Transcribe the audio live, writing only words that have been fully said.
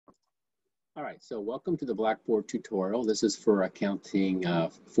All right, so welcome to the Blackboard tutorial. This is for Accounting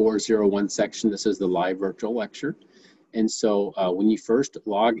 401 section. This is the live virtual lecture. And so when you first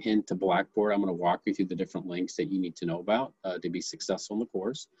log into Blackboard, I'm going to walk you through the different links that you need to know about to be successful in the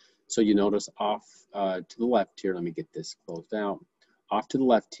course. So you notice off to the left here, let me get this closed out. Off to the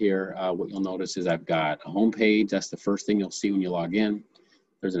left here, what you'll notice is I've got a home page. That's the first thing you'll see when you log in.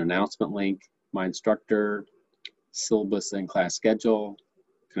 There's an announcement link, my instructor, syllabus and class schedule,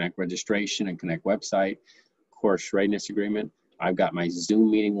 Connect registration and Connect website, course readiness agreement. I've got my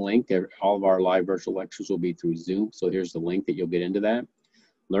Zoom meeting link. All of our live virtual lectures will be through Zoom. So here's the link that you'll get into that.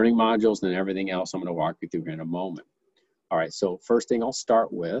 Learning modules and everything else I'm going to walk you through here in a moment. All right, so first thing I'll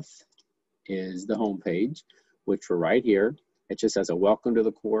start with is the home page, which we're right here. It just says a welcome to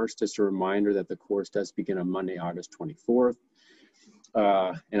the course, just a reminder that the course does begin on Monday, August 24th.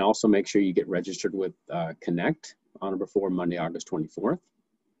 And also make sure you get registered with Connect on or before Monday, August 24th.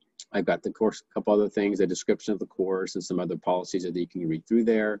 I've got the course, a couple other things, a description of the course and some other policies that you can read through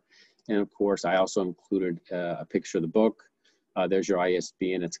there. And of course, I also included a picture of the book. There's your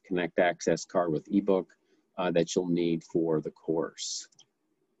ISBN, it's a Connect Access card with ebook that you'll need for the course.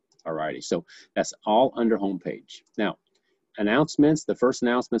 Alrighty, so that's all under homepage. Now, announcements, the first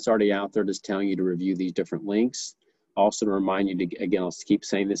announcement's already out there just telling you to review these different links. Also to remind you to, again, I'll keep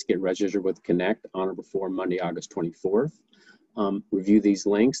saying this, get registered with Connect on or before Monday, August 24th. Review these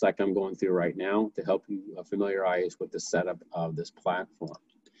links like I'm going through right now to help you familiarize with the setup of this platform.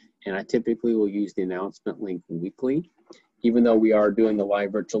 And I typically will use the announcement link weekly. Even though we are doing the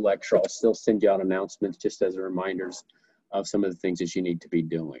live virtual lecture, I'll still send you out announcements just as reminders of some of the things that you need to be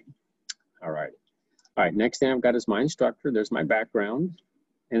doing. All right. All right, next thing I've got is my instructor. There's my background.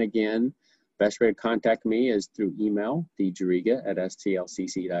 And again, best way to contact me is through email,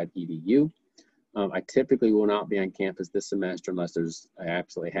 djariga@stlcc.edu. I typically will not be on campus this semester unless I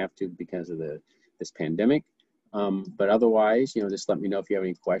absolutely have to because of this pandemic. But otherwise, just let me know if you have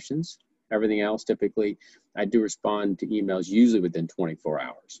any questions. Everything else, typically, I do respond to emails usually within 24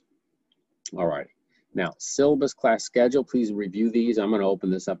 hours. All right. Now, syllabus, class schedule, please review these. I'm going to open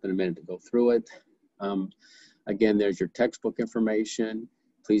this up in a minute to go through it. Again, there's your textbook information.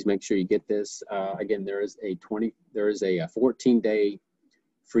 Please make sure you get this. Again, there is a 14-day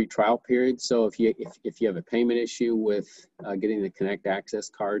free trial period. So if you have a payment issue with getting the Connect Access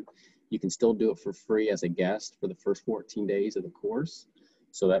card, you can still do it for free as a guest for the first 14 days of the course.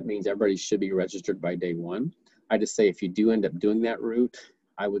 So that means everybody should be registered by day one. I just say if you do end up doing that route,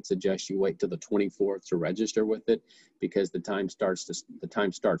 I would suggest you wait till the 24th to register with it because the time starts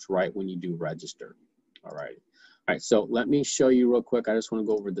right when you do register. All right. All right. So let me show you real quick. I just want to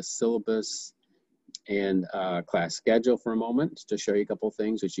go over the syllabus and class schedule for a moment to show you a couple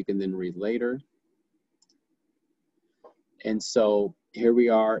things which you can then read later. And so here we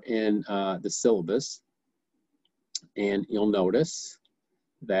are in the syllabus, and you'll notice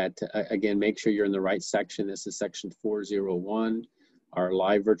that again, make sure you're in the right section. This is section 401. Our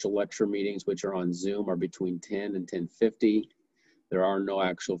live virtual lecture meetings, which are on Zoom, are between 10 and 10:50. There are no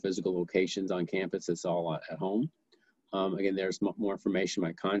actual physical locations on campus. It's all at home. Again, there's more information,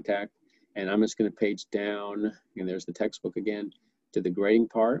 my contact. And I'm just going to page down, and there's the textbook again, to the grading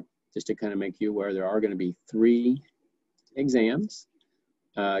part, just to kind of make you aware there are going to be 3 exams.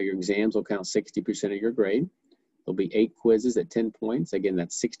 Your exams will count 60% of your grade. There'll be 8 quizzes at 10 points. Again,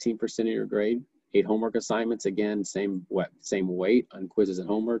 that's 16% of your grade. 8 homework assignments, again, same weight on quizzes and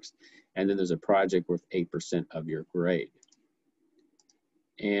homeworks. And then there's a project worth 8% of your grade.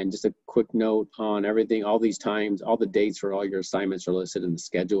 And just a quick note on everything, all these times, all the dates for all your assignments are listed in the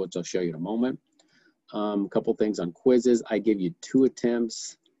schedule, which I'll show you in a moment. A couple things on quizzes. I give you 2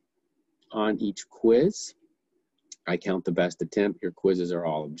 attempts on each quiz. I count the best attempt. Your quizzes are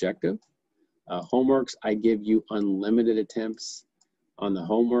all objective. Homeworks, I give you unlimited attempts on the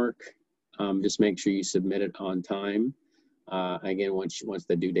homework. Just make sure you submit it on time. Again, once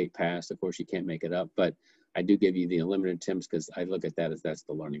the due date passed, of course, you can't make it up, but I do give you the unlimited attempts because I look at that as that's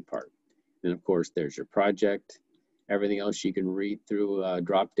the learning part. And of course, there's your project. Everything else you can read through.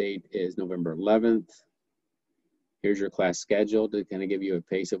 Drop date is November 11th. Here's your class schedule to kind of give you a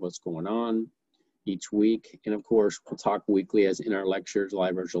pace of what's going on each week. And of course, we'll talk weekly as in our lectures,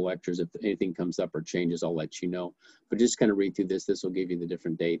 live virtual lectures. If anything comes up or changes, I'll let you know. But just kind of read through this. This will give you the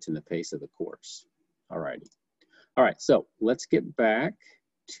different dates and the pace of the course. All righty. All right, so let's get back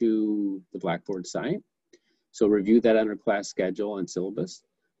to the Blackboard site. So review that under class schedule and syllabus.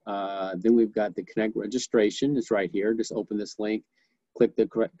 Then we've got the Connect registration. It's right here. Just open this link, click the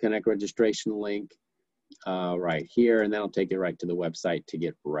Connect registration link right here, and that'll take you right to the website to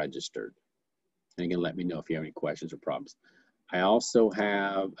get registered. And again, let me know if you have any questions or problems. I also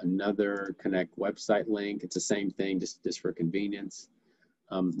have another Connect website link. It's the same thing, just for convenience.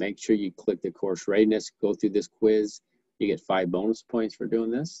 Make sure you click the course readiness, go through this quiz. You get 5 bonus points for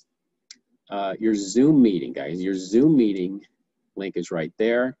doing this. Your Zoom meeting, guys, your Zoom meeting link is right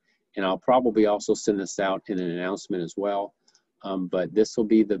there. And I'll probably also send this out in an announcement as well. But this will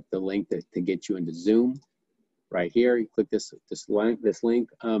be the link to get you into Zoom. Right here, you click this link.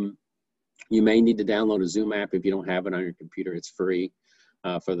 You may need to download a Zoom app if you don't have it on your computer. It's free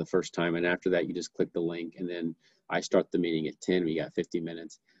for the first time. And after that, you just click the link. And then I start the meeting at 10. We got 50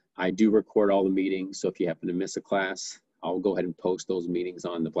 minutes. I do record all the meetings. So if you happen to miss a class, I'll go ahead and post those meetings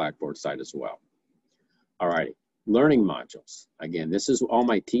on the Blackboard site as well. All right, learning modules. Again, this is all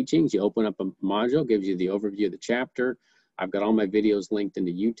my teachings. You open up a module, gives you the overview of the chapter. I've got all my videos linked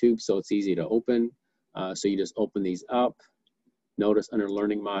into YouTube, so it's easy to open. So you just open these up. Notice under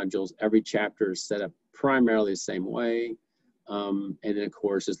learning modules, every chapter is set up primarily the same way. And then of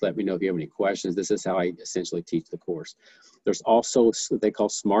course, just let me know if you have any questions. This is how I essentially teach the course. There's also what they call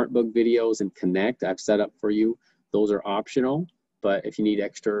Smart Book videos and Connect I've set up for you. Those are optional, but if you need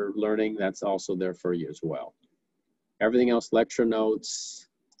extra learning, that's also there for you as well. Everything else, lecture notes,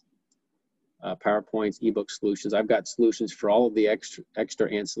 PowerPoints, ebook solutions. I've got solutions for all of the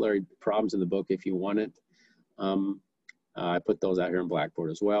extra ancillary problems in the book if you want it. I put those out here in Blackboard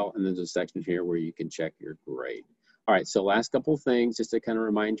as well. And there's a section here where you can check your grade. All right, so last couple of things, just to kind of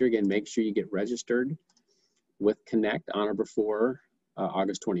remind you again, make sure you get registered with Connect on or before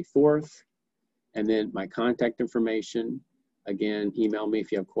August 24th. And then my contact information, again, email me if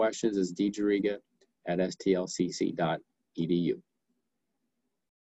you have questions, is djariga@stlcc.edu.